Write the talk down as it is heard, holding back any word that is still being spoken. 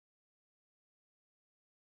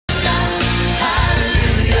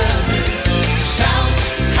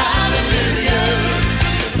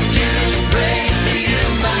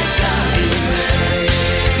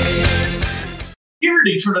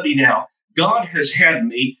here at Eternity Now, God has had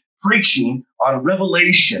me preaching on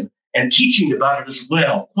Revelation and teaching about it as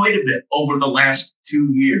well quite a bit over the last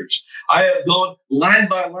 2 years. I have gone line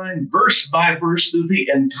by line, verse by verse through the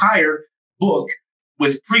entire book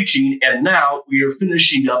with preaching, and now we are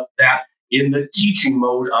finishing up that in the teaching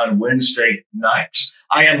mode on Wednesday nights.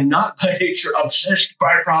 I am not by nature obsessed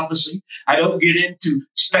by prophecy. I don't get into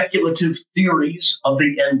speculative theories of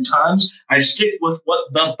the end times. I stick with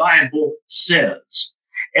what the Bible says.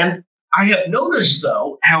 And I have noticed,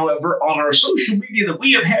 though, however, on our social media that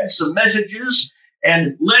we have had some messages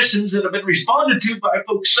and lessons that have been responded to by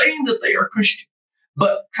folks saying that they are Christian,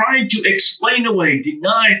 but trying to explain away,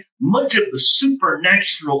 deny much of the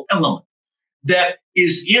supernatural element that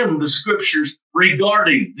is in the scriptures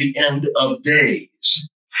regarding the end of days.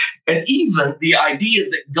 And even the idea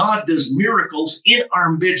that God does miracles in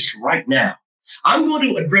our midst right now. I'm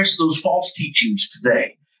going to address those false teachings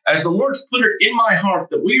today, as the Lord's put it in my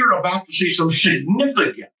heart that we are about to see some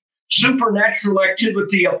significant supernatural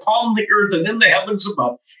activity upon the earth and in the heavens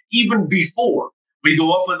above, even before we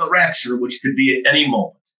go up in the rapture, which could be at any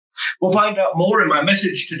moment. We'll find out more in my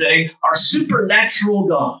message today. Our supernatural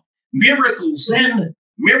God, miracles then,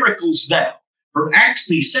 miracles now, from Acts,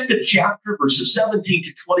 the 2nd chapter, verses 17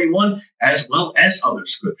 to 21, as well as other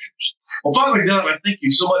scriptures. Well, Father God, I thank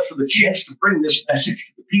you so much for the chance to bring this message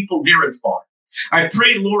to the people near and far. I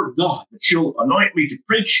pray, Lord God, that you'll anoint me to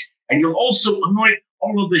preach, and you'll also anoint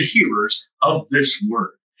all of the hearers of this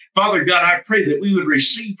word. Father God, I pray that we would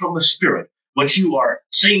receive from the Spirit what you are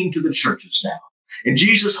saying to the churches now. In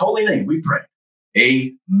Jesus' holy name we pray.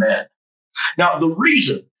 Amen. Now, the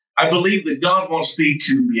reason I believe that God wants me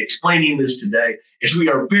to be explaining this today is we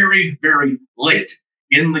are very, very late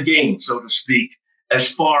in the game, so to speak,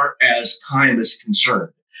 as far as time is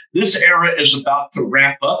concerned. This era is about to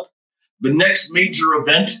wrap up. The next major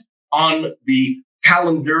event on the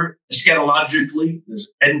calendar, eschatologically, the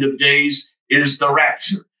end of days, is the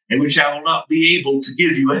rapture, in which I will not be able to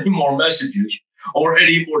give you any more messages or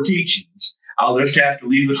any more teachings. I'll just have to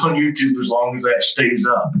leave it on YouTube as long as that stays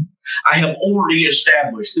up. I have already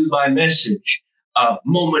established through my message,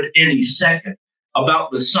 moment any second,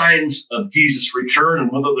 about the signs of Jesus' return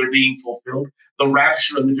and whether they're being fulfilled, the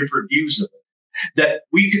rapture and the different views of it, that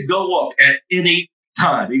we could go up at any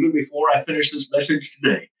time, even before I finish this message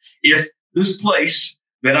today. If this place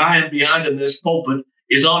that I am behind in this pulpit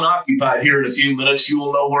is unoccupied here in a few minutes, you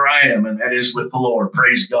will know where I am, and that is with the Lord.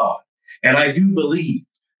 Praise God. And I do believe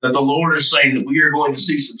that the Lord is saying that we are going to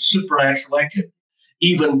see some supernatural activity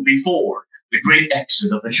even before the great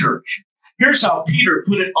exit of the church. Here's how Peter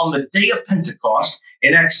put it on the day of Pentecost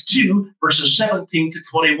in Acts 2, verses 17 to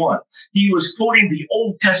 21. He was quoting the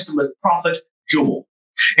Old Testament prophet Joel.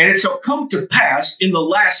 And it shall come to pass in the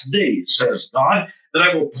last days, says God, that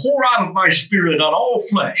I will pour out of my spirit on all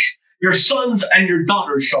flesh. Your sons and your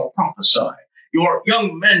daughters shall prophesy. Your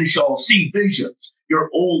young men shall see visions. Your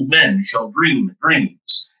old men shall dream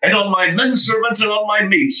dreams. And on my men servants and on my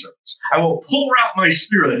maid servants, I will pour out my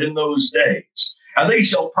spirit in those days, and they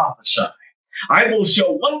shall prophesy. I will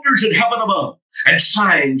show wonders in heaven above, and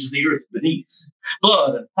signs in the earth beneath,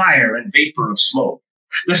 blood and fire and vapor of smoke.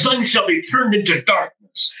 The sun shall be turned into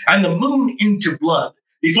darkness, and the moon into blood,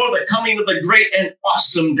 before the coming of the great and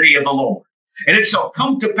awesome day of the Lord. And it shall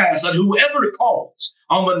come to pass that whoever calls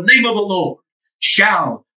on the name of the Lord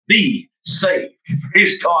shall be saved.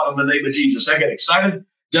 Praise God in the name of Jesus. I get excited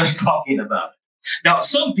just talking about it. Now,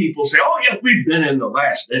 some people say, oh, yeah, we've been in the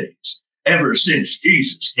last days ever since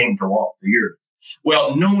Jesus came to walk the earth.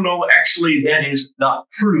 Well, no, actually, that is not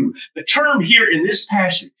true. The term here in this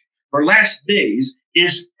passage for last days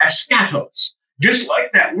is eschatos. Just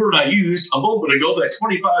like that word I used a moment ago, that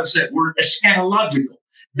 25-cent word, eschatological.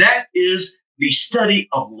 That is the study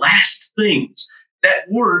of last things. That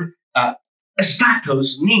word,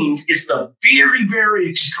 eschatos, means it's the very, very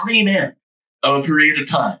extreme end of a period of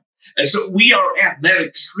time. And so we are at that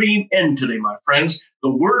extreme end today, my friends.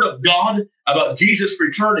 The word of God about Jesus'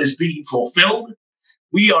 return is being fulfilled.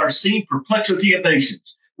 We are seeing perplexity of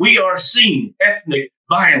nations. We are seeing ethnic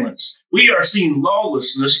violence. We are seeing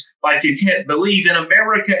lawlessness like you can't believe in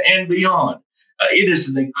America and beyond. It is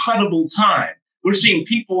an incredible time. We're seeing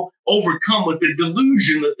people overcome with the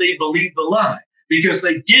delusion that they believe the lie because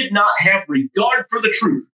they did not have regard for the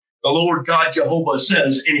truth. The Lord God Jehovah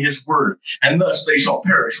says in his word, and thus they shall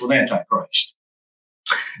perish with Antichrist.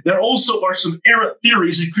 There also are some errant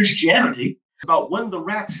theories in Christianity about when the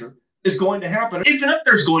rapture is going to happen, even if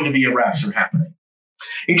there's going to be a rapture happening.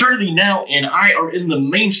 Eternity Now and I are in the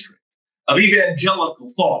mainstream of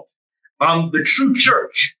evangelical thought. The true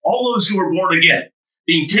church, all those who are born again,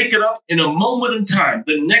 being taken up in a moment in time,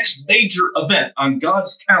 the next major event on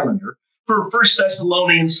God's calendar for 1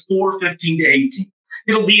 Thessalonians 4:15 to 18.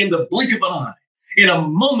 It'll be in the blink of an eye, in a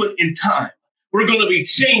moment in time. We're going to be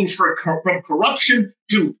changed from corruption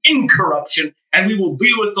to incorruption, and we will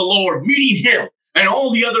be with the Lord, meeting him and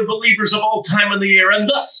all the other believers of all time in the air, and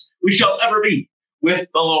thus we shall ever be with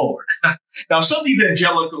the Lord. Now, some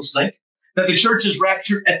evangelicals think that the church is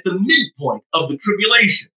raptured at the midpoint of the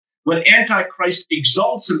tribulation, when Antichrist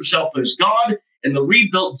exalts himself as God in the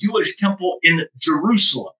rebuilt Jewish temple in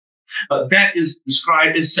Jerusalem. That is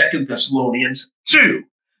described in 2 Thessalonians 2.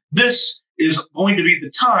 This is going to be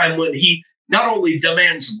the time when he not only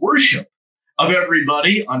demands worship of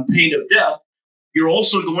everybody on pain of death, you're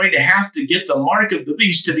also going to have to get the mark of the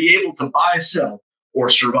beast to be able to buy, sell, or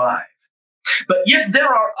survive. But yet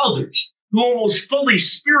there are others who almost fully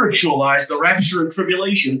spiritualize the rapture and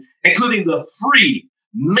tribulation, including the three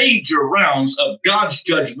major rounds of God's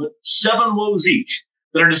judgment, 7 woes each,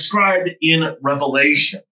 that are described in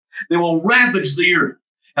Revelation. They will ravage the earth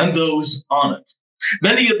and those on it.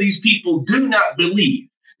 Many of these people do not believe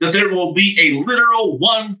that there will be a literal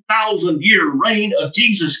 1,000-year reign of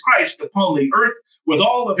Jesus Christ upon the earth with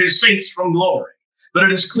all of his saints from glory. But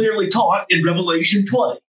it is clearly taught in Revelation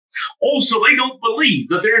 20. Also, they don't believe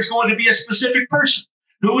that there is going to be a specific person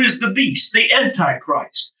who is the beast, the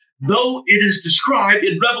Antichrist, though it is described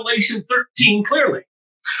in Revelation 13 clearly.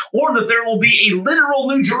 Or that there will be a literal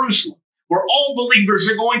New Jerusalem where all believers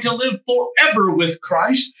are going to live forever with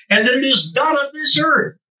Christ, and that it is not of this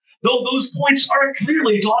earth, though those points are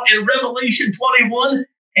clearly taught in Revelation 21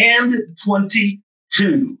 and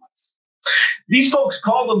 22. These folks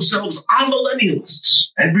call themselves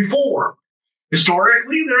amillennialists and reformed.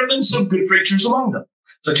 Historically, there have been some good preachers among them,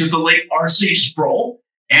 such as the late R.C. Sproul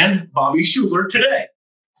and Bobby Schuller today.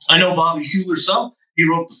 I know Bobby Schuller some. He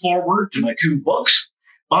wrote the foreword to my 2 books.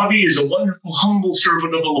 Bobby is a wonderful, humble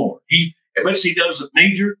servant of the Lord. He does a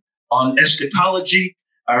major on eschatology.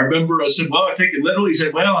 I remember I said, well, I take it literally. He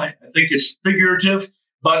said, well, I think it's figurative,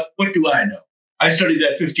 but what do I know? I studied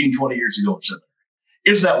that 15, 20 years ago in seminary.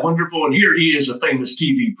 Isn't that wonderful? And here he is, a famous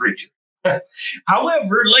TV preacher.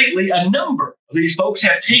 However, lately, a number of these folks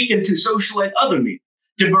have taken to social and other media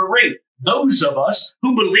to berate those of us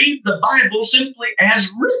who believe the Bible simply as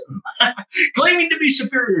written, claiming to be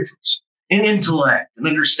superior to us in intellect and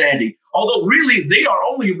understanding, although really they are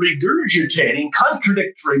only regurgitating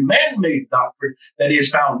contradictory man-made doctrine that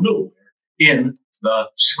is found nowhere in the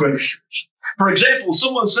scriptures. For example,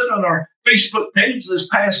 someone said on our Facebook page this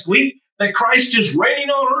past week that Christ is reigning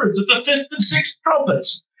on earth at the 5th and 6th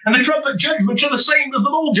trumpets, and the trumpet judgments are the same as the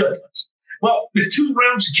bowl judgments. Well, the 2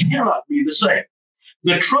 rounds cannot be the same.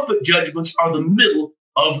 The trumpet judgments are the middle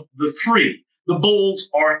of the 3. The bowls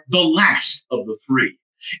are the last of the 3.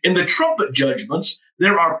 In the trumpet judgments,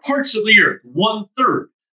 there are parts of the earth, 1/3,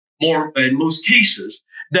 more in most cases,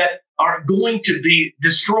 that are going to be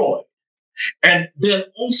destroyed. And then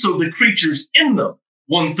also the creatures in them,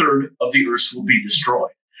 1/3 of the earth will be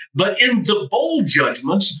destroyed. But in the bowl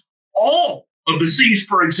judgments, all of the seas,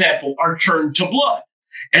 for example, are turned to blood,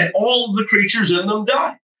 and all of the creatures in them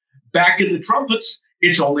die. Back in the trumpets,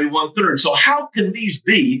 it's only 1/3. So how can these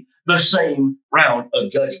be the same round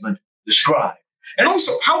of judgment described? And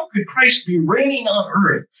also, how could Christ be reigning on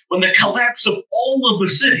earth when the collapse of all of the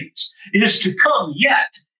cities is to come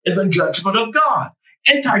yet in the judgment of God?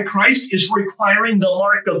 Antichrist is requiring the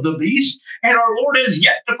mark of the beast, and our Lord has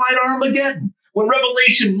yet to fight Armageddon, when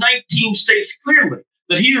Revelation 19 states clearly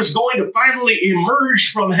that he is going to finally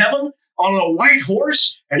emerge from heaven on a white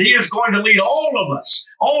horse, and he is going to lead all of us,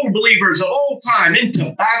 all believers of all time,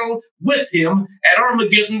 into battle with him at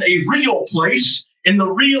Armageddon, a real place in the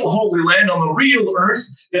real Holy Land on the real earth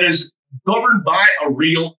that is governed by a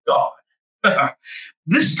real God.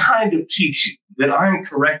 This kind of teaching that I'm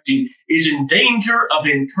correcting is in danger of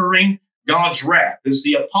incurring God's wrath, as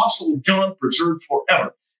the Apostle John preserved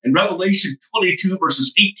forever in Revelation 22,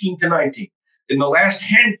 verses 18 to 19, in the last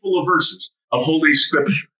handful of verses of Holy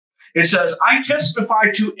Scripture. It says, I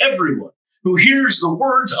testify to everyone who hears the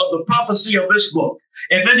words of the prophecy of this book.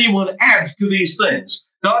 If anyone adds to these things,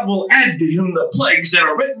 God will add to him the plagues that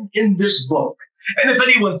are written in this book. And if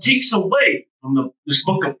anyone takes away from this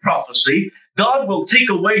book of prophecy, God will take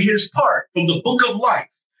away his part from the book of life,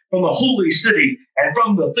 from the holy city, and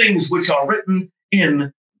from the things which are written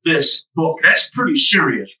in this book. That's pretty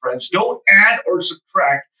serious, friends. Don't add or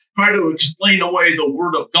subtract. Try to explain away the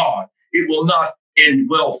word of God. It will not end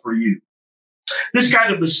well for you. This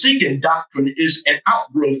kind of mistaken doctrine is an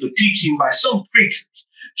outgrowth of teaching by some preachers,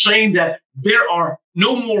 saying that there are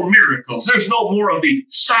no more miracles. There's no more of the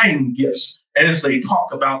sign gifts as they talk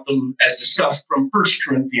about them as discussed from 1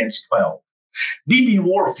 Corinthians 12. B.B.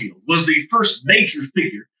 Warfield was the first major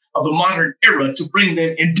figure of the modern era to bring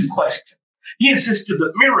them into question. He insisted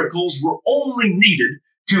that miracles were only needed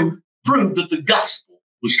to prove that the gospel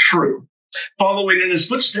was true. Following in his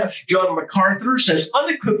footsteps, John MacArthur says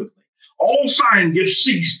unequivocally, all sign gifts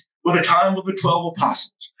ceased with the time of the 12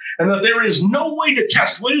 apostles, and that there is no way to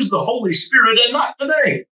test what is the Holy Spirit and not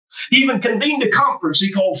today. He even convened a conference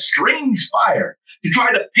he called Strange Fire to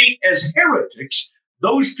try to paint as heretics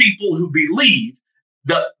those people who believe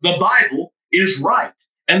that the Bible is right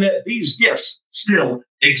and that these gifts still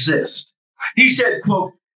exist. He said,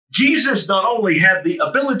 quote, Jesus not only had the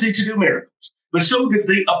ability to do miracles, but so did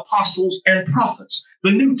the apostles and prophets,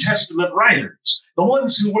 the New Testament writers, the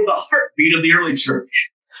ones who were the heartbeat of the early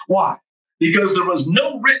church. Why? Because there was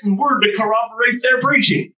no written word to corroborate their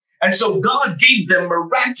preaching. And so God gave them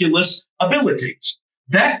miraculous abilities.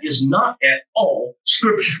 That is not at all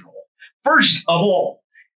scriptural. First of all,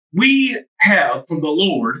 we have from the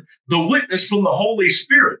Lord the witness from the Holy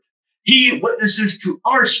Spirit. He witnesses to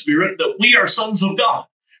our spirit that we are sons of God.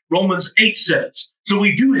 Romans 8 says. So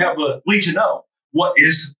we do have a way to know what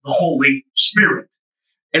is the Holy Spirit.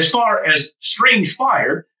 As far as strange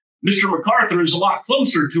fire, Mr. MacArthur is a lot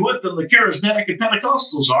closer to it than the charismatic and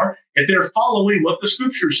Pentecostals are if they're following what the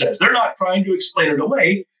scripture says. They're not trying to explain it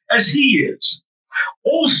away as he is.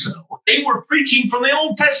 Also, they were preaching from the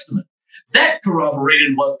Old Testament. That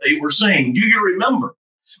corroborated what they were saying. Do you remember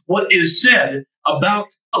what is said about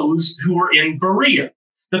those who were in Berea?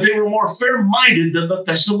 That they were more fair-minded than the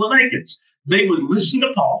Thessalonians. They would listen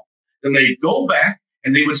to Paul, then they'd go back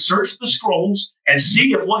and they would search the scrolls and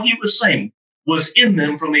see if what he was saying was in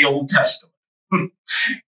them from the Old Testament.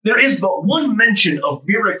 There is but one mention of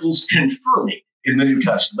miracles confirming in the New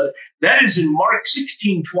Testament. That is in Mark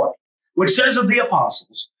 16:20, which says of the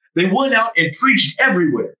apostles, they went out and preached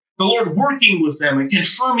everywhere, the Lord working with them and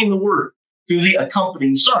confirming the word through the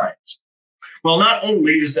accompanying signs. Well, not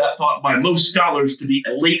only is that thought by most scholars to be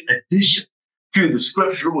a late addition to the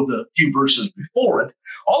scripture with a few verses before it,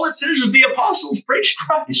 all it says is the apostles preached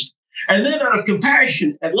Christ. And then out of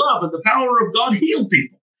compassion and love and the power of God healed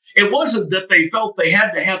people. It wasn't that they felt they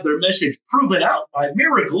had to have their message proven out by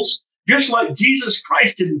miracles, just like Jesus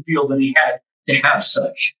Christ didn't feel that he had to have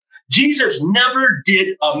such. Jesus never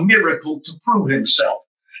did a miracle to prove himself.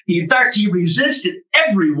 In fact, he resisted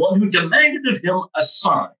everyone who demanded of him a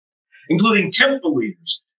sign, including temple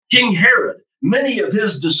leaders, King Herod, many of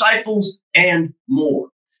his disciples, and more.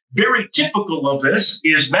 Very typical of this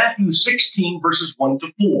is Matthew 16, verses 1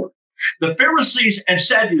 to 4. The Pharisees and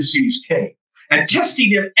Sadducees came, and testing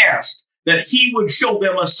him asked that he would show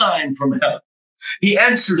them a sign from heaven. He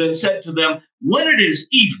answered and said to them, when it is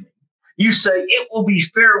evening, you say it will be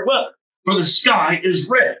fair weather, for the sky is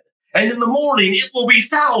red. And in the morning it will be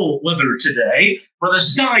foul weather today, for the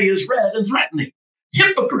sky is red and threatening.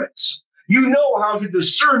 Hypocrites, you know how to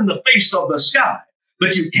discern the face of the sky,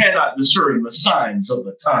 but you cannot discern the signs of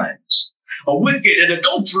the times. A wicked and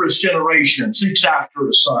adulterous generation seeks after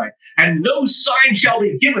a sign, and no sign shall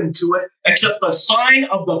be given to it except the sign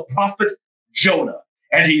of the prophet Jonah.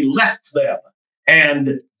 And he left them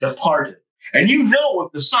and departed. And you know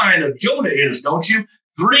what the sign of Jonah is, don't you?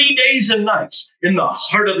 3 days and nights in the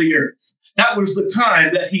heart of the earth. That was the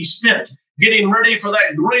time that he spent getting ready for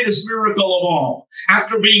that greatest miracle of all.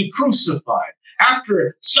 After being crucified,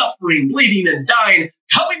 after suffering, bleeding, and dying,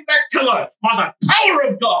 coming back to life by the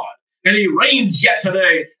power of God. And he reigns yet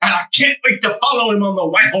today, and I can't wait to follow him on the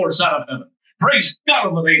white horse out of heaven. Praise God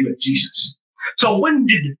in the name of Jesus. So when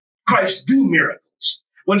did Christ do miracles?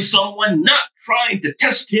 When someone not trying to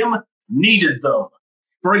test him needed them.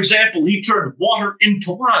 For example, he turned water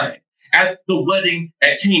into wine at the wedding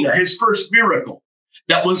at Cana, his first miracle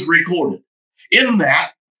that was recorded. In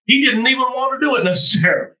that, he didn't even want to do it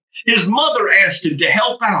necessarily. His mother asked him to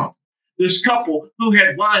help out this couple who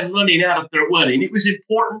had wine running out at their wedding. It was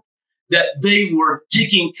important that they were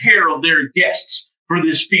taking care of their guests for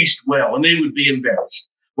this feast well, and they would be embarrassed.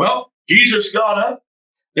 Well, Jesus got up.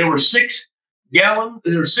 There were 6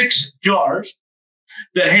 jars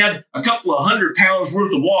that had a couple of 100 pounds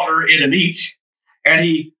worth of water in them each. And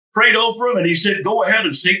he prayed over them and he said, go ahead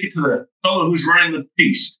and take it to the fellow who's running the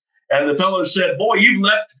feast. And the fellow said, boy, you've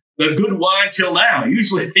left the good wine till now.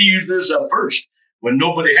 Usually they use this up first when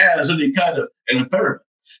nobody has any kind of an impairment.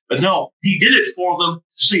 But no, he did it for them to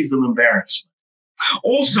save them embarrassment.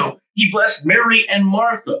 Also, he blessed Mary and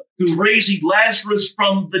Martha, who raised Lazarus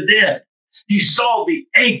from the dead. He saw the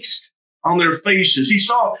angst on their faces. He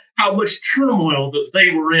saw how much turmoil that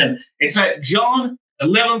they were in. In fact, John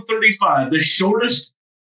 11:35, the shortest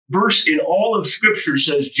verse in all of Scripture,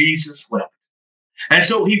 says Jesus wept. And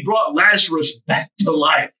so he brought Lazarus back to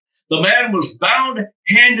life. The man was bound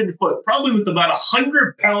hand and foot, probably with about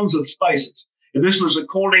 100 pounds of spices. And this was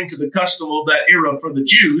according to the custom of that era for the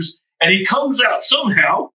Jews. And he comes out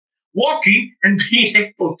somehow walking and being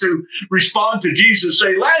able to respond to Jesus,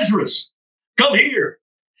 say, Lazarus, come here.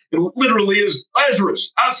 It literally is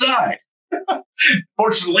Lazarus outside.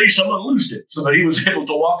 Fortunately, someone loosed it so that he was able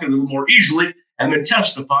to walk a little more easily and then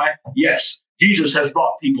testify, yes, Jesus has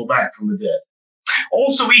brought people back from the dead.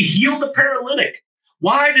 Also, he healed the paralytic.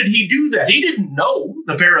 Why did he do that? He didn't know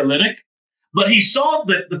the paralytic, but he saw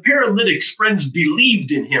that the paralytic's friends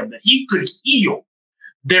believed in him, that he could heal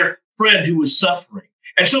their friend who was suffering.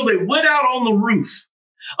 And so they went out on the roof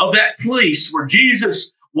of that place where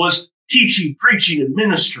Jesus was teaching, preaching, and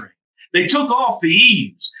ministering. They took off the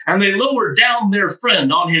eaves and they lowered down their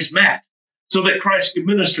friend on his mat so that Christ could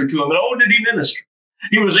minister to him. And oh, did he minister?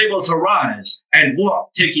 He was able to rise and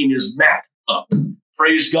walk, taking his mat up.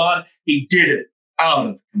 Praise God. He did it out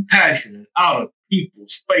of compassion and out of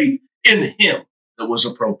people's faith in him that was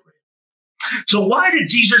appropriate. So why did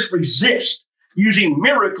Jesus resist using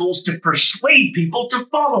miracles to persuade people to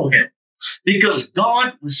follow him? Because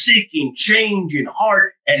God was seeking change in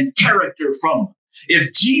heart and character from them.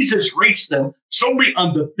 If Jesus reached them solely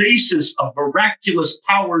on the basis of miraculous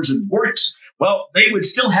powers and works, well, they would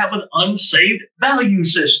still have an unsaved value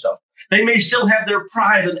system. They may still have their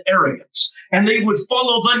pride and arrogance, and they would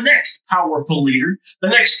follow the next powerful leader, the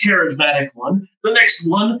next charismatic one, the next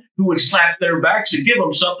one who would slap their backs and give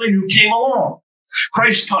them something who came along.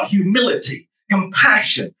 Christ taught humility,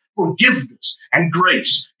 compassion, forgiveness, and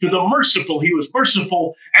grace. To the merciful, he was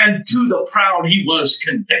merciful, and to the proud, he was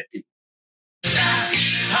convicted. Shout,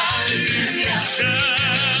 hallelujah.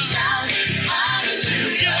 Shout,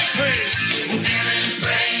 hallelujah. Praise. We're giving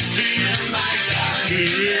praise to you, my God.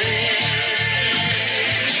 Giving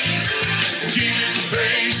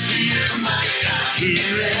praise to you, my God.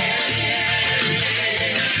 Giving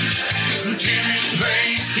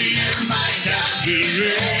praise to you, my God. Giving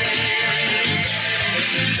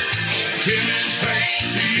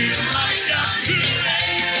praise to you, my God.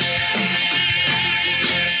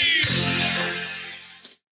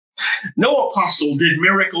 No apostle did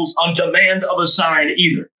miracles on demand of a sign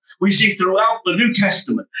either. We see throughout the New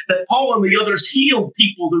Testament that Paul and the others healed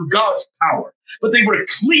people through God's power, but they were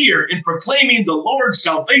clear in proclaiming the Lord's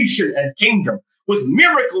salvation and kingdom, with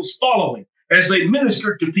miracles following as they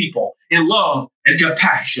ministered to people in love and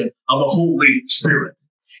compassion of the Holy Spirit.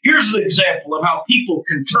 Here's an example of how people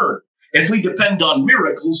can turn if we depend on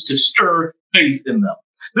miracles to stir faith in them.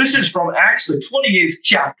 This is from Acts, the 28th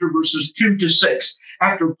chapter, verses 2 to 6.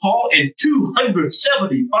 After Paul and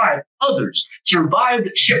 275 others survived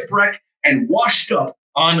shipwreck and washed up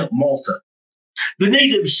on Malta. The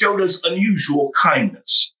natives showed us unusual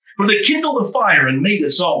kindness, for they kindled a fire and made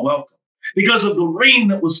us all welcome because of the rain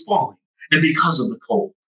that was falling and because of the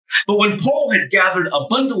cold. But when Paul had gathered a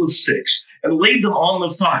bundle of sticks and laid them on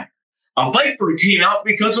the fire, a viper came out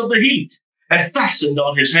because of the heat and fastened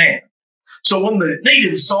on his hand. So when the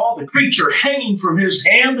natives saw the creature hanging from his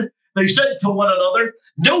hand, they said to one another,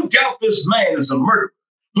 no doubt this man is a murderer,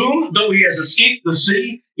 whom, though he has escaped the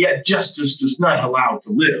sea, yet justice does not allow to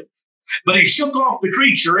live. But he shook off the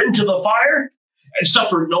creature into the fire and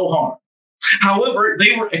suffered no harm. However,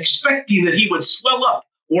 they were expecting that he would swell up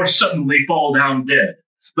or suddenly fall down dead.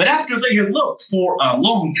 But after they had looked for a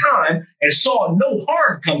long time and saw no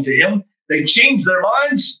harm come to him, they changed their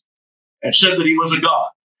minds and said that he was a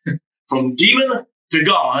god. From demon to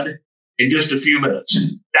God in just a few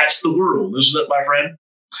minutes. That's the world, isn't it, my friend?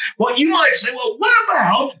 Well, you might say, well, what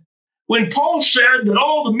about when Paul said that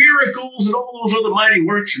all the miracles and all those other mighty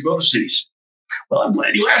works are going to cease? Well, I'm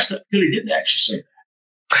glad you asked that, because he didn't actually say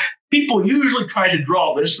that. People usually try to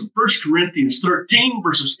draw this from 1 Corinthians 13,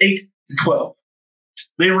 verses 8 to 12.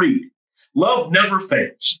 They read, love never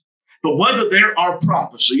fails, but whether there are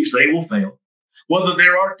prophecies, they will fail. Whether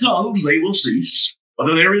there are tongues, they will cease.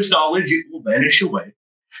 Whether there is knowledge, it will vanish away.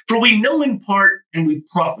 For we know in part and we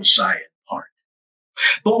prophesy in part.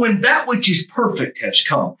 But when that which is perfect has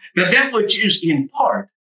come, then that which is in part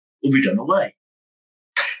will be done away.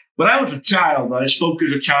 When I was a child, I spoke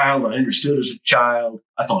as a child, I understood as a child,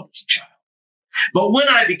 I thought as a child. But when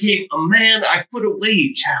I became a man, I put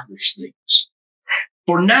away childish things.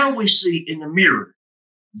 For now we see in the mirror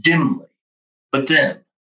dimly, but then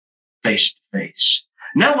face to face.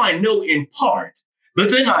 Now I know in part, but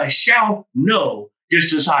then I shall know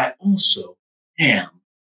just as I also am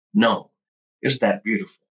known. Isn't that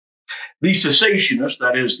beautiful? The cessationist,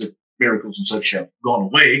 that is, the miracles and such have gone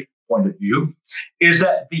away point of view, is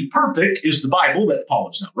that the perfect is the Bible that Paul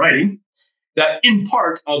is now writing, that in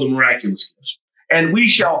part are the miraculous gifts, And we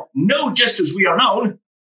shall know just as we are known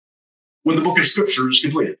when the book of Scripture is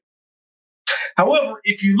completed. However,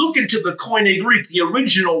 if you look into the Koine Greek, the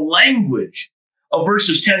original language of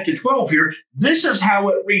verses 10 to 12 here, this is how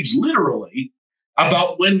it reads literally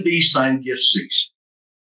about when these sign gifts cease.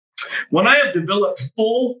 When I have developed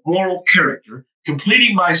full moral character,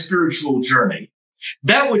 completing my spiritual journey,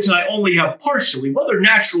 that which I only have partially, whether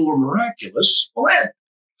natural or miraculous, will end.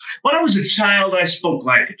 When I was a child, I spoke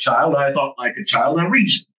like a child, I thought like a child, I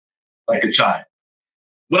reasoned like a child.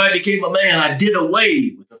 When I became a man, I did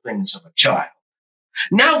away with the things of a child.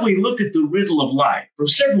 Now we look at the riddle of life from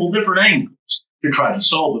several different angles to try to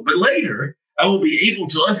solve it, but later I will be able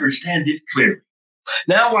to understand it clearly.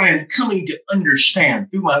 Now I am coming to understand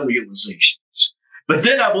through my realizations, but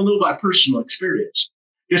then I will know by personal experience,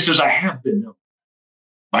 just as I have been known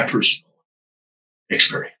by personal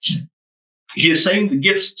experience. He is saying the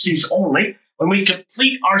gifts cease only when we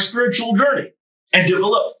complete our spiritual journey and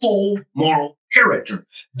develop full moral character.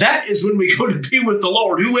 That is when we go to be with the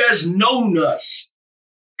Lord, who has known us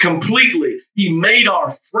completely. He made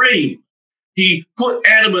our frame. He put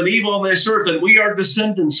Adam and Eve on this earth, and we are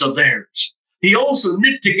descendants of theirs. He also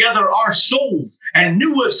knit together our souls and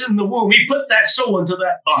knew us in the womb. He put that soul into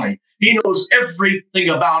that body. He knows everything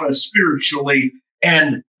about us spiritually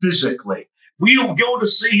and physically. We don't go to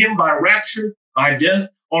see him by rapture, by death,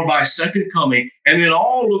 or by second coming. And then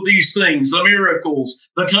all of these things, the miracles,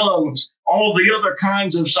 the tongues, all the other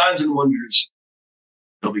kinds of signs and wonders,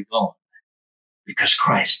 they'll be gone because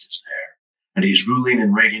Christ is there and he's ruling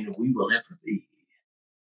and reigning, and we will ever be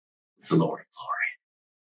with the Lord of glory.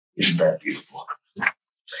 Isn't that beautiful?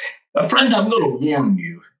 Now, friend, I'm going to warn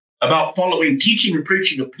you about following teaching and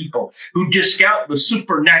preaching of people who discount the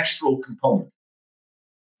supernatural component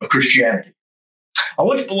of Christianity. I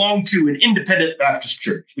once belonged to an independent Baptist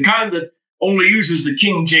church, the kind that only uses the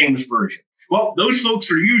King James Version. Well, those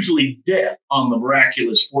folks are usually deaf on the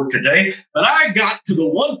miraculous for today, but I got to the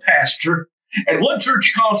one pastor and one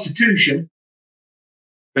church constitution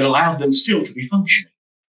that allowed them still to be functioning.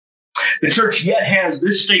 The church yet has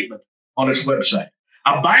this statement on its website.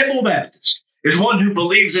 A Bible Baptist is one who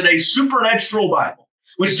believes in a supernatural Bible,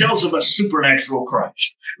 which tells of a supernatural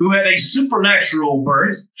Christ, who had a supernatural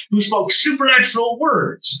birth, who spoke supernatural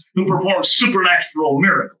words, who performed supernatural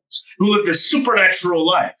miracles, who lived a supernatural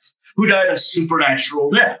life, who died a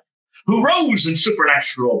supernatural death, who rose in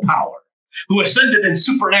supernatural power, who ascended in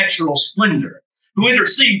supernatural splendor, who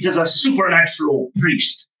intercedes as a supernatural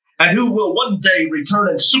priest, and who will one day return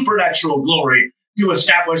in supernatural glory to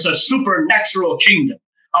establish a supernatural kingdom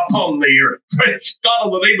upon the earth. Praise God,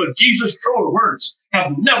 in the name of Jesus, truer words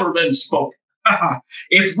have never been spoken.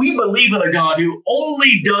 If we believe in a God who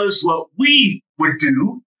only does what we would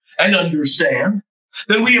do and understand,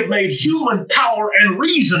 then we have made human power and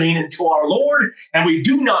reasoning into our Lord, and we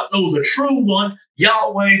do not know the true one,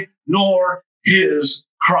 Yahweh, nor his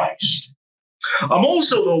Christ. I'm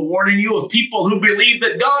also, though, warning you of people who believe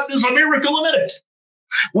that God does a miracle a minute.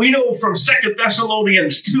 We know from 2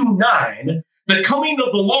 Thessalonians 2:9, the coming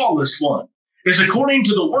of the lawless one is according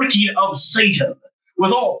to the working of Satan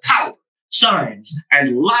with all power, signs,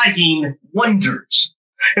 and lying wonders.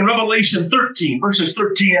 In Revelation 13, verses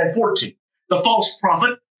 13 and 14, the false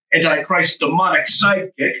prophet, Antichrist's demonic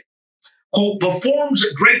sidekick, who performs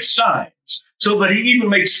great signs, so that he even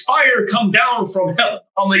makes fire come down from heaven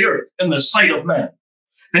on the earth in the sight of men.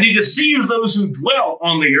 And he deceives those who dwell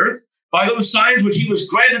on the earth by those signs which he was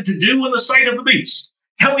granted to do in the sight of the beast,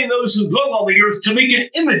 telling those who dwell on the earth to make an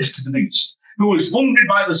image to the beast, who was wounded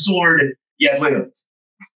by the sword, yet lived.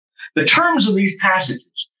 The terms of these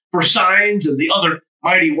passages for signs and the other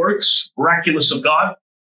mighty works, miraculous of God,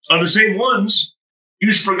 are the same ones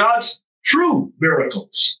used for God's true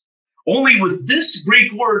miracles, only with this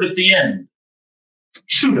Greek word at the end,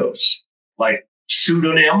 pseudos, like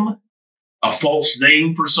pseudonym, a false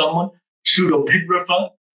name for someone,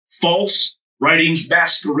 pseudepigrapha, false writings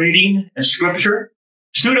masquerading as scripture.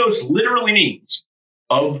 Pseudos literally means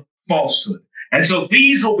of falsehood. And so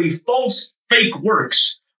these will be false, fake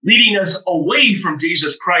works leading us away from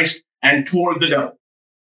Jesus Christ and toward the devil.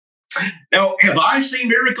 Now, have I seen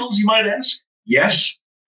miracles, you might ask? Yes,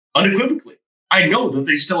 unequivocally. I know that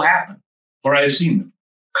they still happen, for I have seen them.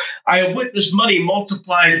 I have witnessed money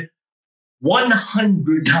multiplied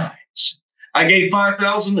 100 times. I gave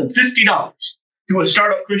 $5,050 to a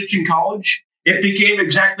startup Christian college. It became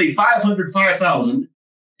exactly $505,000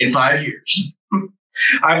 in 5 years.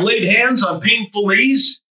 I've laid hands on painful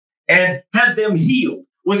knees and had them healed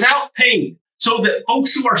without pain, so that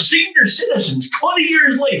folks who are senior citizens 20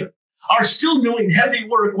 years later are still doing heavy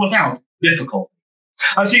work without difficulty.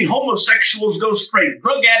 I've seen homosexuals go straight,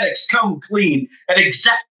 drug addicts come clean, and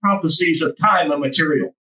exact prophecies of time and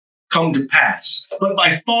material come to pass. But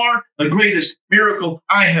by far the greatest miracle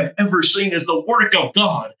I have ever seen is the work of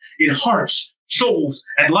God in hearts, souls,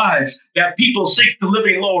 and lives, that people seek the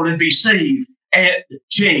living Lord and be saved and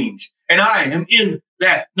changed. And I am in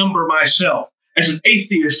that number myself. As an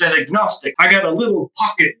atheist and agnostic, I got a little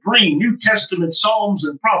pocket green New Testament Psalms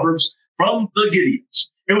and Proverbs from the Gideons.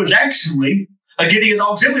 It was actually a Gideon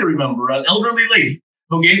auxiliary member, an elderly lady,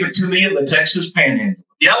 who gave it to me in the Texas Panhandle.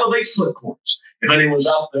 The Elevate slip cords, if anyone's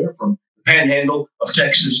out there from the Panhandle of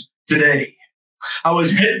Texas today. I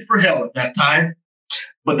was headed for hell at that time,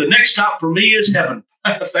 but the next stop for me is heaven.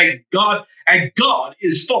 Thank God, and God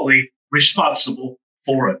is fully responsible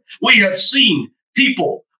for it. We have seen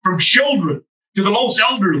people, from children to the most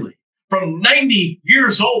elderly, from 90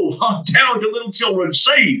 years old on down to little children,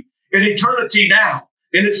 saved in eternity now,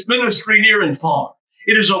 in its ministry near and far.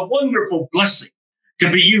 It is a wonderful blessing to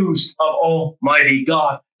be used of Almighty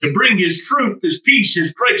God to bring His truth, His peace,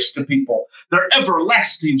 His grace to people, their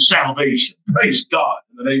everlasting salvation. Praise God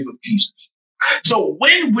in the name of Jesus. So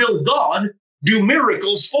when will God do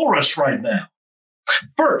miracles for us right now?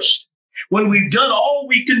 First, when we've done all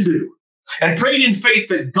we can do and prayed in faith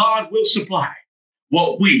that God will supply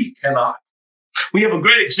what we cannot. We have a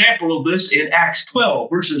great example of this in Acts 12,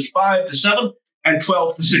 verses 5 to 7 and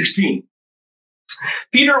 12 to 16.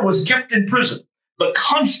 Peter was kept in prison, but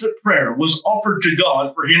constant prayer was offered to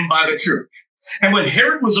God for him by the church. And when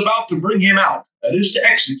Herod was about to bring him out, that is to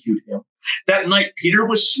execute him, that night Peter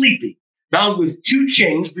was sleeping, bound with 2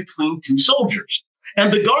 chains between 2 soldiers.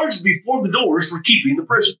 And the guards before the doors were keeping the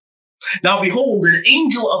prison. Now behold, an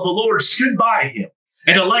angel of the Lord stood by him,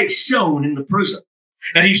 and a light shone in the prison.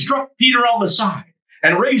 And he struck Peter on the side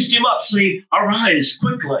and raised him up, saying, "Arise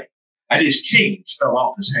quickly." And his chains fell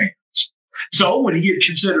off his hands. So when he had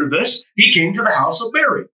considered this, he came to the house of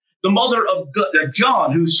Mary, the mother of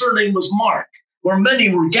John, whose surname was Mark, where many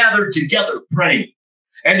were gathered together praying.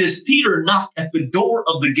 And as Peter knocked at the door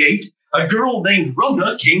of the gate, a girl named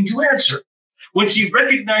Rhoda came to answer. When she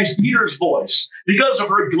recognized Peter's voice, because of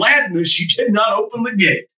her gladness, she did not open the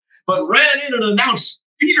gate, but ran in and announced,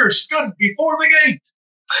 "Peter stood before the gate."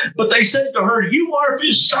 But they said to her, "You are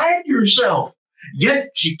beside yourself."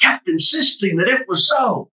 Yet she kept insisting that it was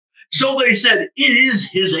so. So they said, "It is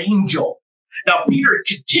his angel." Now Peter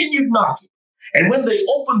continued knocking, and when they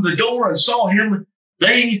opened the door and saw him,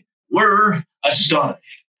 they were astonished.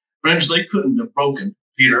 Friends, they couldn't have broken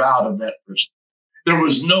Peter out of that prison. There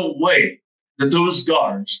was no way that those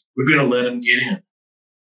guards were going to let him get in.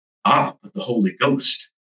 But the Holy Ghost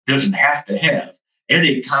doesn't have to have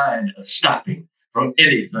any kind of stopping from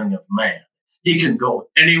anything of man. He can go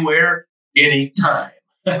anywhere, anytime.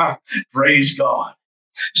 Praise God.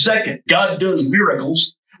 Second, God does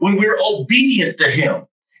miracles when we're obedient to Him,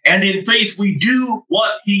 and in faith we do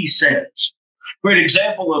what He says. Great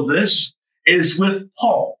example of this is with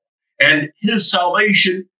Paul and his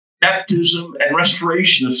salvation, baptism, and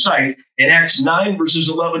restoration of sight in Acts 9, verses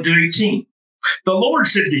 11 to 18. The Lord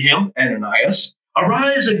said to him, "Ananias,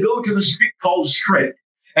 arise and go to the street called Straight,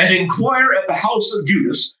 and inquire at the house of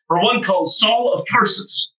Judas for one called Saul of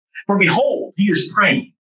Tarsus. For behold, he is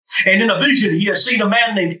praying. And in a vision he has seen a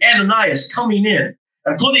man named Ananias coming in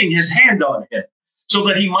and putting his hand on him, so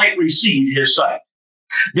that he might receive his sight."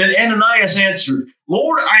 Then Ananias answered,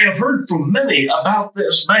 "Lord, I have heard from many about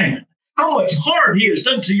this man, how much harm he has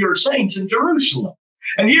done to your saints in Jerusalem.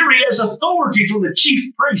 And here he has authority from the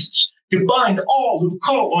chief priests to bind all who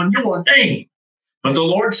call on your name." But the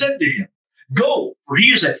Lord said to him, "Go, for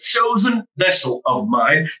he is a chosen vessel of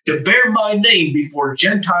mine to bear my name before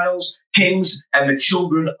Gentiles, kings, and the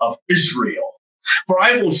children of Israel. For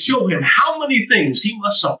I will show him how many things he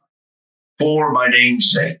must suffer for my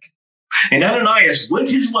name's sake." And Ananias went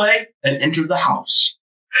his way and entered the house.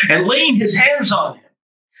 And laying his hands on him,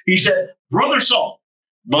 he said, "Brother Saul,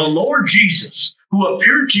 the Lord Jesus, who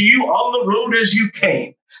appeared to you on the road as you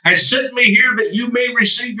came, has sent me here that you may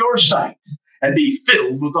receive your sight and be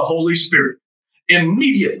filled with the Holy Spirit."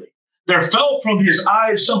 Immediately there fell from his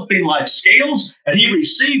eyes something like scales, and he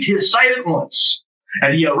received his sight at once.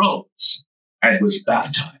 And he arose and was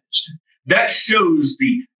baptized. That shows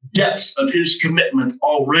the depths of his commitment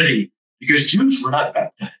already, because Jews were not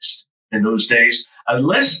baptized in those days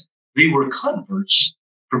unless they were converts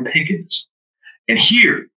from paganism. And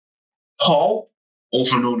here, Paul,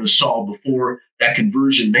 also known as Saul before that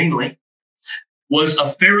conversion mainly, was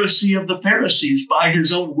a Pharisee of the Pharisees by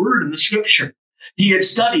his own word in the scripture. He had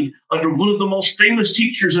studied under one of the most famous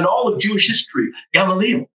teachers in all of Jewish history,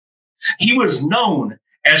 Gamaliel. He was known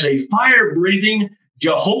as a fire-breathing,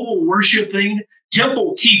 Jehovah-worshiping,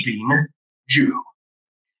 temple-keeping Jew.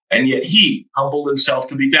 And yet he humbled himself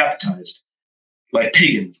to be baptized like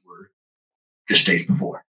pagans were just days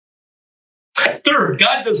before. Third,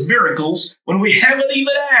 God does miracles when we haven't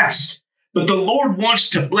even asked, but the Lord wants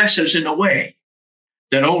to bless us in a way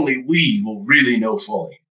that only we will really know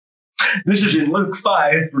fully. This is in Luke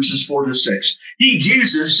 5, verses 4 to 6. He,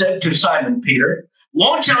 Jesus, said to Simon Peter,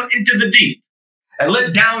 "Launch out into the deep and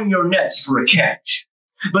let down your nets for a catch."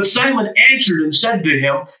 But Simon answered and said to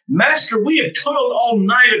him, "Master, we have toiled all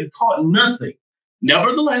night and caught nothing.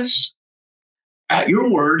 Nevertheless, at your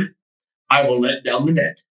word, I will let down the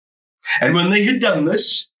net." And when they had done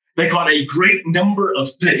this, they caught a great number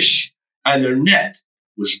of fish, and their net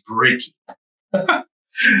was breaking.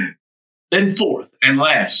 Then fourth and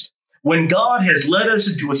last, when God has led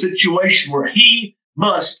us into a situation where he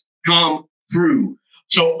must come through,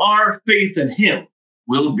 so our faith in him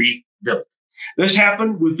will be built. This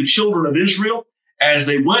happened with the children of Israel as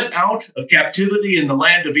they went out of captivity in the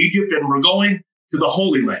land of Egypt and were going to the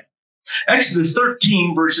Holy Land. Exodus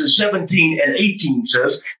 13, verses 17 and 18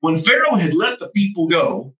 says, "When Pharaoh had let the people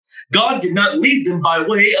go, God did not lead them by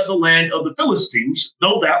way of the land of the Philistines,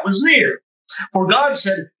 though that was near. For God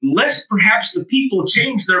said, lest perhaps the people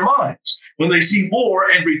change their minds when they see war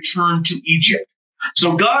and return to Egypt.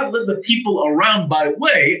 So God led the people around by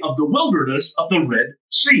way of the wilderness of the Red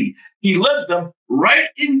Sea. He led them right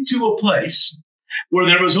into a place where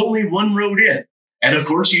there was only one road in. And of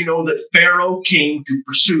course, you know that Pharaoh came to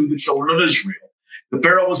pursue the children of Israel. The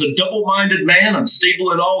Pharaoh was a double-minded man,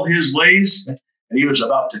 unstable in all his ways, and he was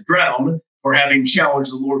about to drown for having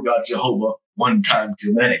challenged the Lord God Jehovah one time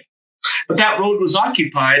too many. But that road was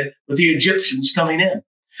occupied with the Egyptians coming in.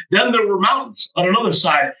 Then there were mountains on another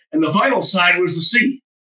side, and the final side was the sea.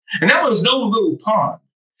 And that was no little pond.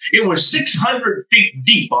 It was 600 feet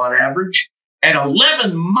deep on average and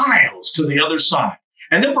 11 miles to the other side.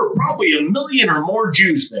 And there were probably 1 million or more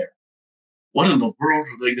Jews there. What in the world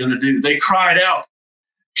were they going to do? They cried out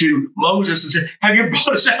to Moses and said, "Have you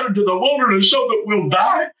brought us out into the wilderness so that we'll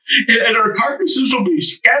die and our carcasses will be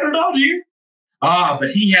scattered out here?" But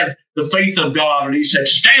he had the faith of God, and he said,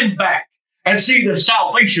 "Stand back and see the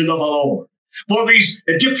salvation of the Lord. For these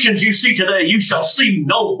Egyptians you see today, you shall see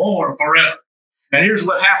no more forever." And here's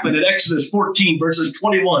what happened in Exodus 14, verses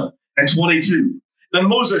 21 and 22. Then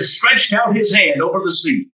Moses stretched out his hand over the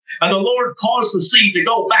sea, and the Lord caused the sea to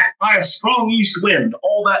go back by a strong east wind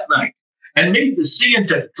all that night, and made the sea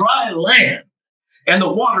into dry land, and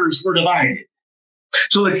the waters were divided.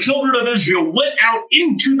 So the children of Israel went out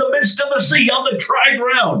into the midst of the sea on the dry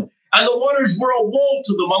ground, and the waters were a wall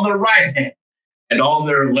to them on their right hand and on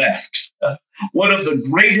their left. One of the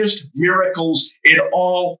greatest miracles in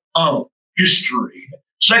all of history.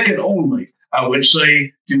 Second only, I would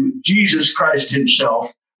say, to Jesus Christ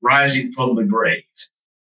himself rising from the grave.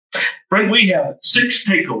 Friend, we have 6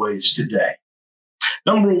 takeaways today.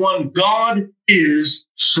 Number 1, God is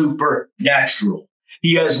supernatural.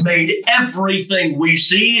 He has made everything we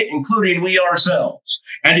see, including we ourselves,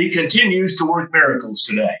 and he continues to work miracles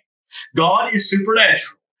today. God is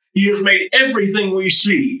supernatural. He has made everything we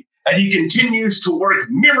see, and he continues to work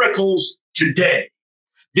miracles today.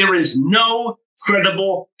 There is no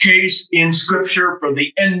credible case in Scripture for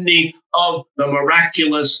the ending of the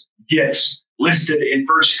miraculous gifts listed in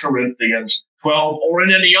 1 Corinthians 12 or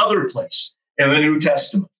in any other place in the New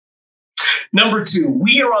Testament. Number 2,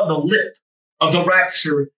 we are on the lip of the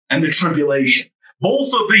rapture and the tribulation.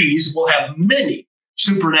 Both of these will have many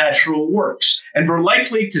supernatural works, and we're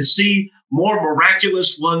likely to see more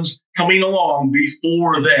miraculous ones coming along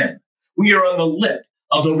before then. We are on the lip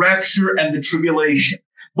of the rapture and the tribulation.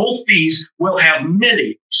 Both these will have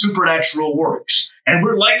many supernatural works, and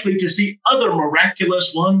we're likely to see other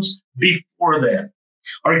miraculous ones before then.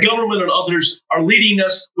 Our government and others are leading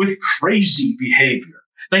us with crazy behavior.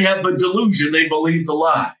 They have the delusion, they believe the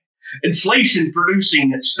lie. Inflation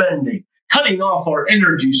producing spending, cutting off our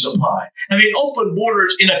energy supply, having open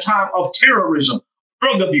borders in a time of terrorism,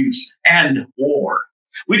 drug abuse, and war.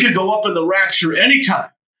 We could go up in the rapture anytime,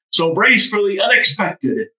 so brace for the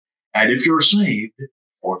unexpected, and if you're saved,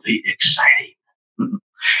 for the exciting.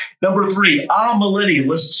 Number 3,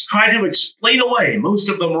 millennialists try to explain away most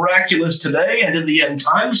of the miraculous today and in the end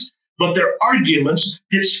times, but their arguments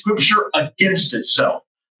hit Scripture against itself.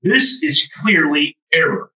 This is clearly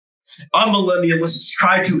error. Millennialists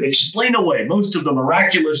try to explain away most of the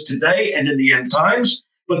miraculous today and in the end times,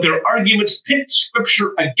 but their arguments pit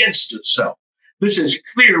Scripture against itself. This is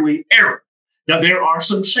clearly error. Now, there are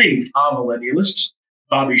some saved millennialists.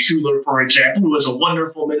 Bobby Schuller, for example, who has a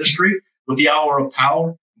wonderful ministry with the Hour of Power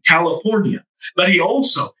in California. but he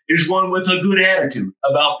also is one with a good attitude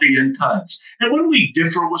about the end times. And when we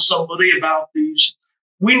differ with somebody about these,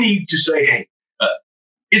 we need to say, hey,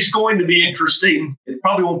 it's going to be interesting. It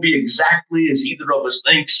probably won't be exactly as either of us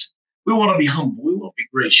thinks. We want to be humble. We want to be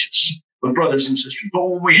gracious with brothers and sisters. But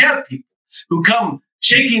when we have people who come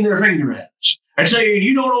shaking their finger at us and saying,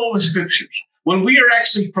 you don't know the scriptures, when we are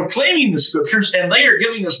actually proclaiming the scriptures and they are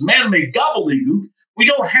giving us man-made gobbledygook, we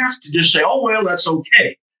don't have to just say, oh, well, that's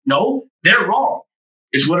okay. No, they're wrong,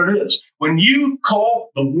 is what it is. When you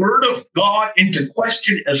call the word of God into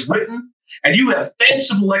question as written, and you have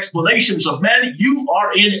fanciful explanations of men, you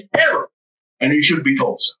are in error, and you should be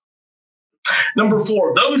told so. Number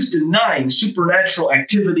 4, those denying supernatural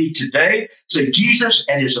activity today say Jesus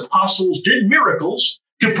and his apostles did miracles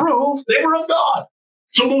to prove they were of God.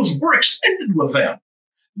 So those works ended with them.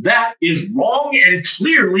 That is wrong and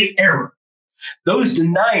clearly error. Those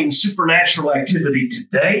denying supernatural activity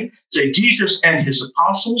today say Jesus and his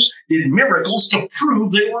apostles did miracles to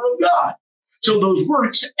prove they were of God. So those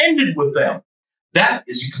works ended with them. That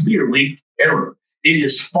is clearly error. It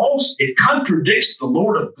is false. It contradicts the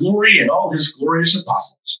Lord of glory and all his glorious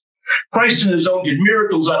apostles. Christ in his own did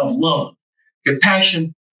miracles out of love,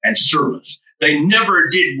 compassion, and service. They never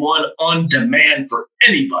did one on demand for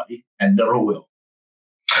anybody and never will.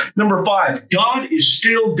 Number 5, God is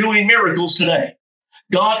still doing miracles today.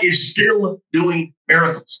 God is still doing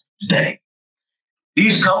miracles today.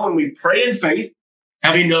 These come when we pray in faith,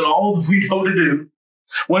 having done all that we know to do,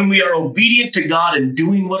 when we are obedient to God and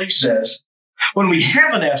doing what he says, when we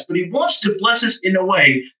haven't asked, but he wants to bless us in a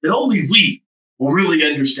way that only we will really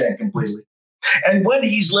understand completely. And when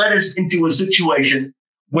he's led us into a situation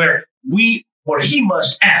where he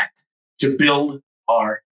must act to build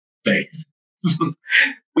our faith.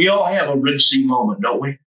 We all have a Red Sea moment, don't we?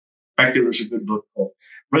 In fact, there was a good book called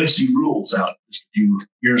Red Sea Rules out just a few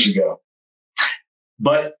years ago.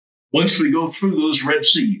 But once we go through those Red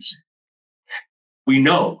Seas, we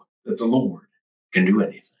know that the Lord can do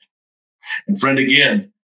anything. And friend,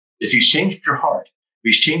 again, if he's changed your heart,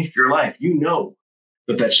 if he's changed your life, you know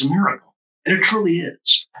that that's a miracle. And it truly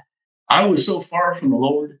is. I was so far from the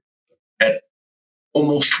Lord at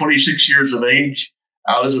almost 26 years of age.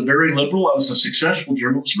 I was a successful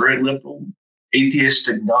journalist, very liberal, atheist,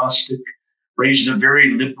 agnostic, raised in a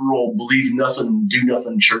very liberal, believe nothing, do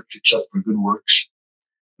nothing church except for good works.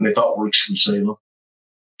 And they thought works would save them.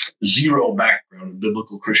 Zero background in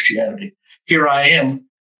biblical Christianity. Here I am,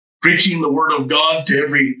 preaching the word of God to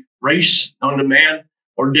every race known to man,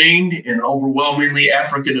 ordained in an overwhelmingly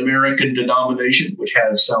African-American denomination, which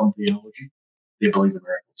has sound theology. They believe in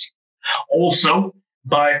miracles. Also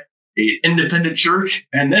by an independent church,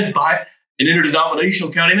 and then by an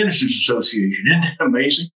interdenominational county ministers association. Isn't that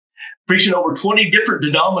amazing? Preaching over 20 different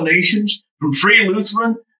denominations, from Free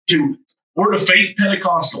Lutheran to Word of Faith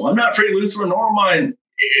Pentecostal. I'm not Free Lutheran, nor am I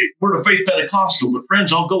Word of Faith Pentecostal, but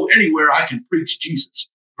friends, I'll go anywhere I can preach Jesus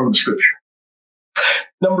from the scripture.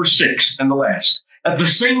 Number 6, and the last. At the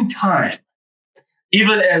same time,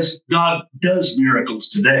 even as God does miracles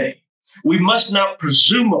today, we must not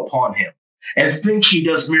presume upon him and think he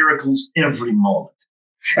does miracles every moment.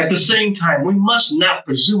 At the same time, we must not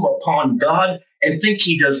presume upon God and think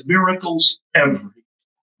he does miracles every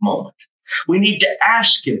moment. We need to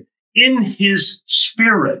ask him in his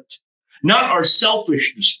spirit, not our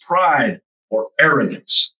selfishness, pride, or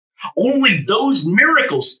arrogance. Only those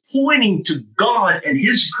miracles pointing to God and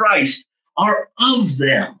his Christ are of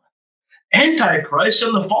them. Antichrist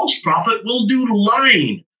and the false prophet will do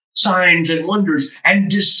lying signs and wonders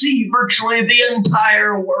and deceive virtually the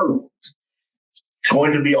entire world. It's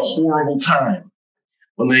going to be a horrible time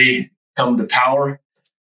when they come to power.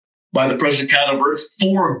 By the present count of earth,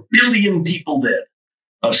 4 billion people dead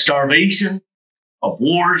of starvation, of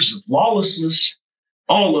wars, of lawlessness,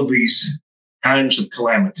 all of these kinds of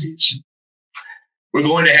calamities. We're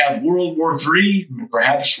going to have World War III and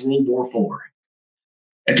perhaps World War IV.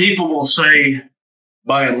 And people will say,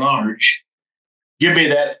 by and large, give me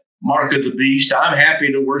that mark of the beast. I'm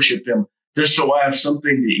happy to worship him just so I have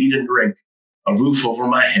something to eat and drink, a roof over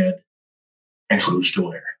my head, and clothes to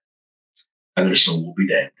wear. And their soul will be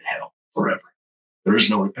damned to hell forever. There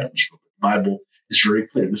is no repentance for it. The Bible is very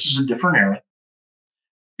clear. This is a different era.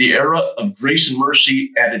 The era of grace and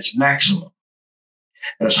mercy at its maximum,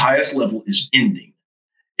 at its highest level, is ending.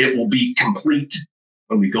 It will be complete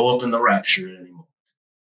when we go up in the rapture at any moment.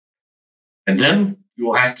 And then you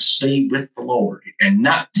will have to stay with the Lord and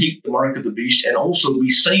not take the mark of the beast, and also be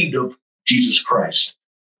saved of Jesus Christ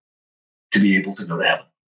to be able to go to heaven.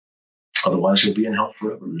 Otherwise, you'll be in hell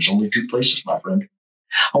forever. There's only 2 places, my friend.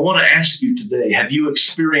 I want to ask you today, have you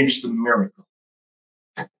experienced the miracle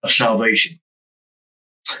of salvation?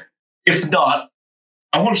 If not,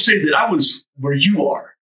 I want to say that I was where you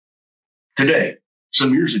are today,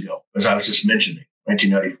 some years ago, as I was just mentioning,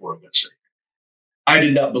 1994, I'm going to say. I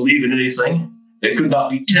did not believe in anything that could not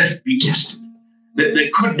be tested,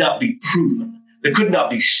 that could not be proven, that could not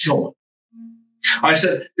be shown. I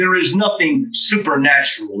said, there is nothing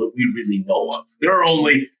supernatural that we really know of. There are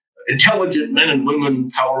only intelligent men and women,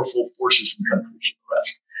 powerful forces and countries and the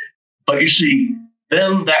rest. But you see,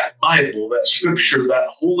 then that Bible, that scripture, that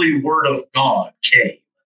holy word of God came.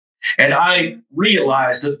 And I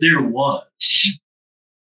realized that there was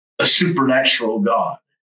a supernatural God.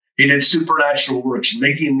 He did supernatural works,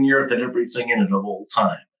 making the earth and everything in it of old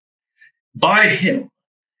time. By him,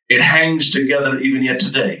 it hangs together even yet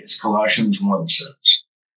today, as Colossians 1 says.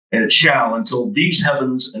 And it shall until these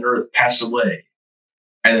heavens and earth pass away,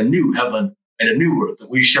 and a new heaven and a new earth that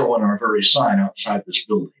we show on our very sign outside this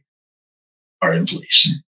building are in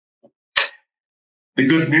place. The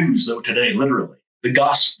good news, though, today, literally, the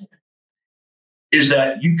gospel, is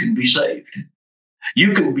that you can be saved.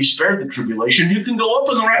 You can be spared the tribulation. You can go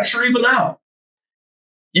up in the rapture even now.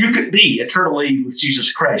 You could be eternally with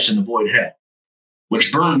Jesus Christ in the void hell,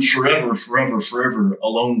 which burns forever, forever, forever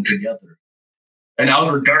alone together. An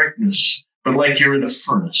outer darkness, but like you're in a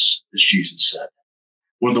furnace, as Jesus said,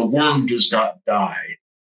 where the worm does not die.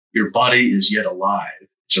 Your body is yet alive.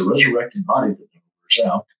 It's a resurrected body that never wears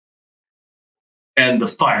out. And the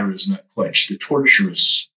fire is not quenched. The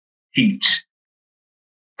torturous heat,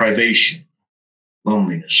 privation,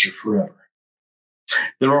 loneliness are forever.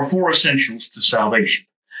 There are 4 essentials to salvation.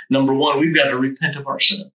 Number 1, we've got to repent of our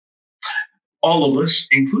sin. All of us,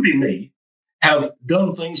 including me, have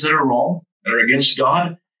done things that are wrong, that are against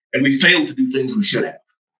God, and we failed to do things we should have.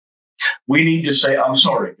 We need to say, I'm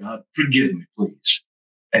sorry, God, forgive me, please.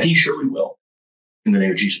 And he surely will, in the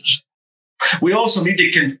name of Jesus. We also need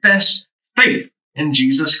to confess faith in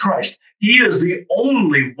Jesus Christ. He is the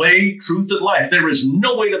only way, truth, and life. There is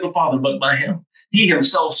no way to the Father but by him. He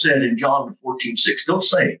himself said in John 14:6, don't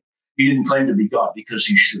say he didn't claim to be God, because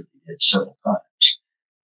he surely did several times.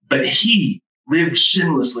 But he lived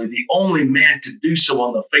sinlessly, the only man to do so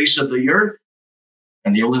on the face of the earth,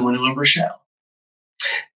 and the only one who ever shall.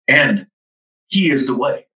 And he is the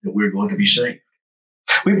way that we're going to be saved.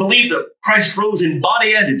 We believe that Christ rose in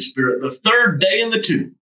body and in spirit the 3rd day in the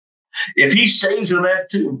tomb. If he stays in that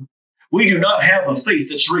tomb, we do not have a faith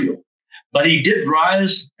that's real. But he did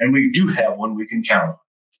rise, and we do have one we can count on.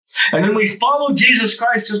 And then we follow Jesus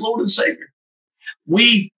Christ as Lord and Savior.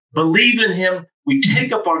 We believe in him. We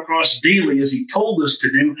take up our cross daily as he told us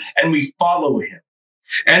to do, and we follow him.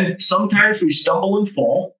 And sometimes we stumble and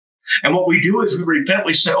fall. And what we do is we repent.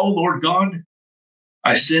 We say, oh, Lord God,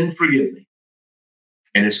 I sinned, forgive me.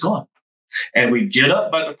 And it's gone. And we get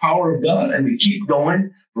up by the power of God, and we keep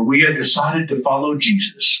going, for we have decided to follow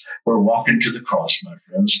Jesus. We're walking to the cross, my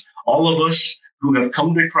friends. All of us who have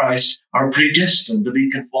come to Christ are predestined to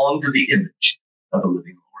be conformed to the image of the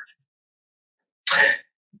living Lord.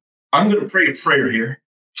 I'm going to pray a prayer here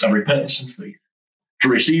of repentance and faith to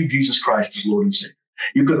receive Jesus Christ as Lord and Savior.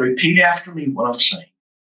 You can repeat after me what I'm saying.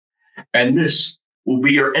 And this will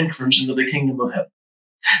be your entrance into the kingdom of heaven.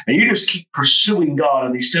 And you just keep pursuing God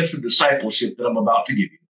in these steps of discipleship that I'm about to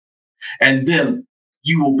give you. And then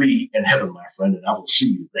you will be in heaven, my friend, and I will see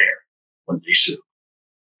you there one day soon.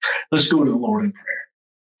 Let's go to the Lord in prayer.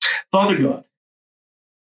 Father God,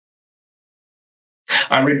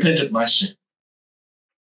 I repent of my sin.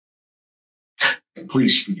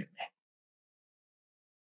 Please forgive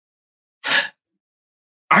me.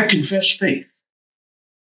 I confess faith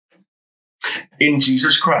in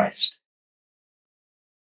Jesus Christ,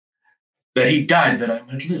 that he died that I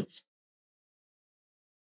might live.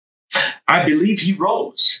 I believe he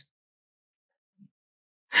rose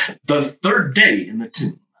the 3rd day in the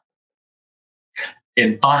tomb,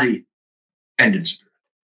 in body and in spirit.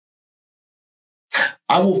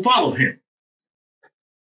 I will follow him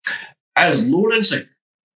as Lord and Savior,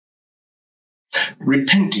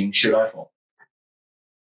 repenting should I fall.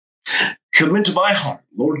 Come into my heart,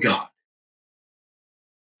 Lord God,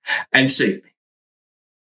 and save me.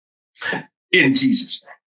 In Jesus'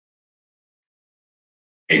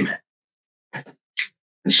 name. Amen.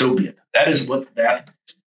 And so be it. That is what that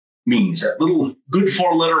means. That little good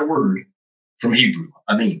 4-letter word from Hebrew.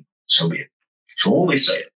 I mean, so be it. So only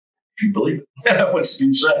say it if you believe it. What's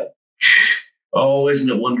being said? Oh, isn't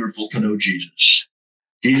it wonderful to know Jesus?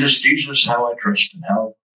 Jesus, Jesus, how I trust him,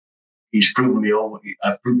 how he's proven me over.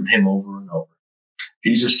 I've proven him over and over.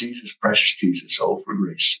 Jesus, Jesus, precious Jesus. Oh, for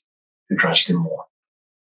grace to trust him more.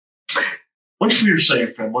 Once we are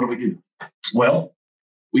saved, friend, what do? Well,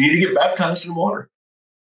 we need to get baptized in water.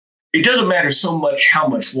 It doesn't matter so much how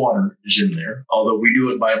much water is in there, although we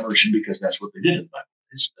do it by immersion because that's what they did in the Bible.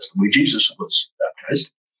 That's the way Jesus was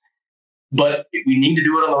baptized. But we need to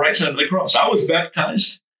do it on the right side of the cross. I was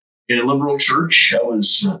baptized in a liberal church. I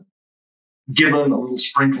was given a little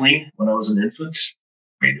sprinkling when I was an infant.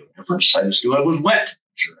 Made no difference. I just knew I was wet.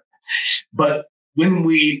 Sure. But when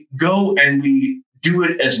we go and we do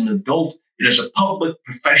it as an adult, it is a public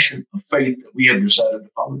profession of faith that we have decided to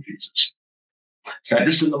follow Jesus. It's not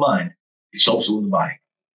just in the mind, it's also in the body.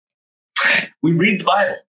 We read the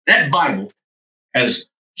Bible. That Bible has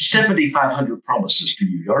 7,500 promises to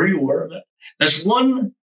you. Are you aware of that? That's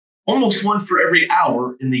almost one for every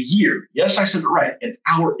hour in the year. Yes, I said it right. An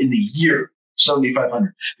hour in the year,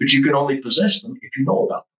 7,500. But you can only possess them if you know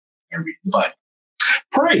about them and read the Bible.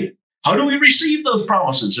 Pray. How do we receive those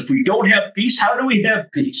promises? If we don't have peace, how do we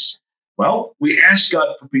have peace? Well, we ask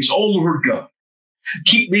God for peace. Oh, Lord God,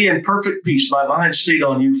 keep me in perfect peace. My mind stayed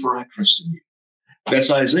on you, for I trust in you.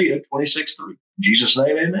 That's Isaiah 26:3. In Jesus'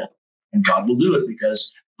 name, amen. And God will do it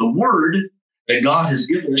because the word that God has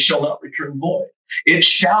given us shall not return void. It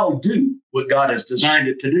shall do what God has designed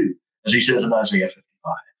it to do, as he says in Isaiah 55.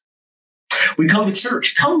 We come to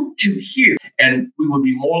church, come to here, and we would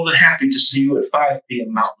be more than happy to see you at 5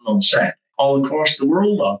 p.m. Mountain on Saturday. All across the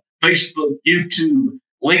world, on Facebook, YouTube,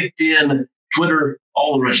 LinkedIn, Twitter,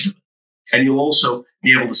 all the rest of it. And you'll also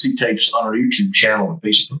be able to see tapes on our YouTube channel and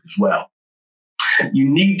Facebook as well. You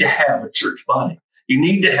need to have a church body. You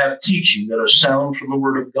need to have teaching that is sound from the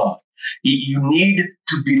Word of God. You need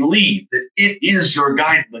to believe that it is your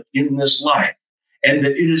guidebook in this life and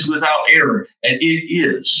that it is without error and it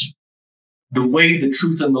is the way, the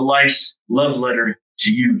truth, and the life's love letter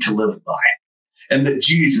to you to live by. And that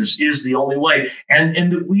Jesus is the only way. And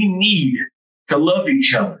that we need to love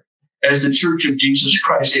each other as the Church of Jesus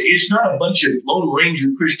Christ. It's not a bunch of Lone Ranger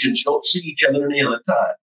Christians who don't see each other any other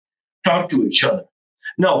time. Talk to each other.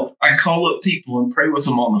 No, I call up people and pray with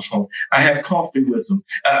them on the phone. I have coffee with them.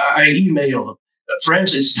 I email them.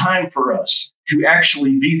 Friends, it's time for us to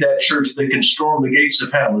actually be that church that can storm the gates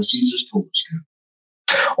of hell as Jesus told us to.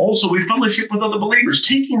 Also, we fellowship with other believers.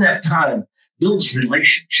 Taking that time builds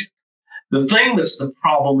relationship. The thing that's the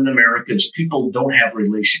problem in America is people don't have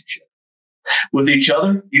relationship with each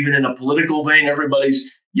other. Even in a political vein,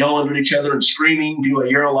 everybody's yelling at each other and screaming,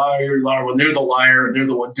 you're a liar, you're a liar, when they're the liar and they're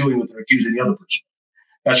the one doing what they're accusing the other person.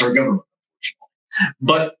 That's our government.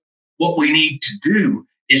 But what we need to do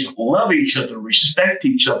is love each other, respect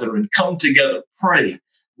each other, and come together, pray,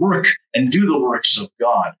 work, and do the works of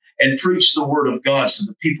God, and preach the word of God so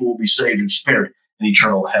that people will be saved and spared in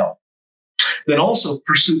eternal hell. Then also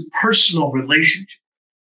pursue personal relationship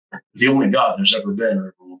with the only God there's ever been or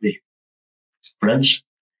ever will be. Friends,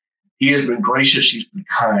 he has been gracious, he's been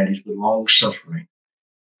kind, he's been long-suffering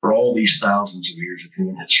for all these thousands of years of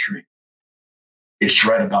human history. It's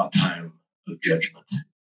right about time of judgment.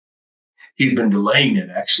 He's been delaying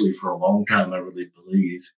it actually for a long time, I really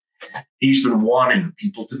believe. He's been wanting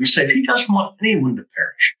people to be saved. He doesn't want anyone to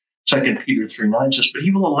perish. 2 Peter 3:9 says, but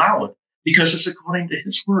he will allow it because it's according to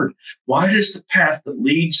his word. Wide is the path that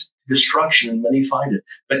leads to destruction, and many find it.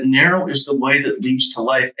 But narrow is the way that leads to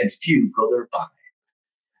life, and few go thereby.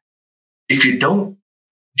 If you don't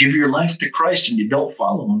give your life to Christ and you don't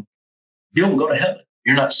follow him, you don't go to heaven.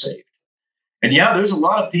 You're not saved. And yeah, there's a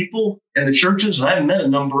lot of people in the churches, and I've met a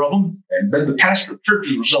number of them, and been the pastor of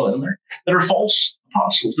churches or so in there, that are false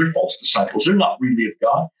apostles. They're false disciples. They're not really of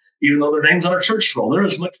God, even though their names on a church roll. They're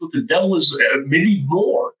as much with the devil as maybe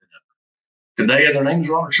more than ever. Today, their names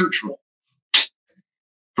are on a church roll.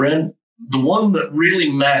 Friend, the one that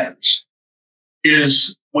really matters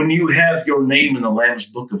is when you have your name in the Lamb's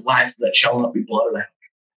book of life that shall not be blotted out.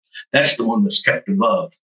 That's the one that's kept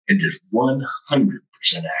above and is 100%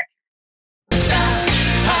 accurate.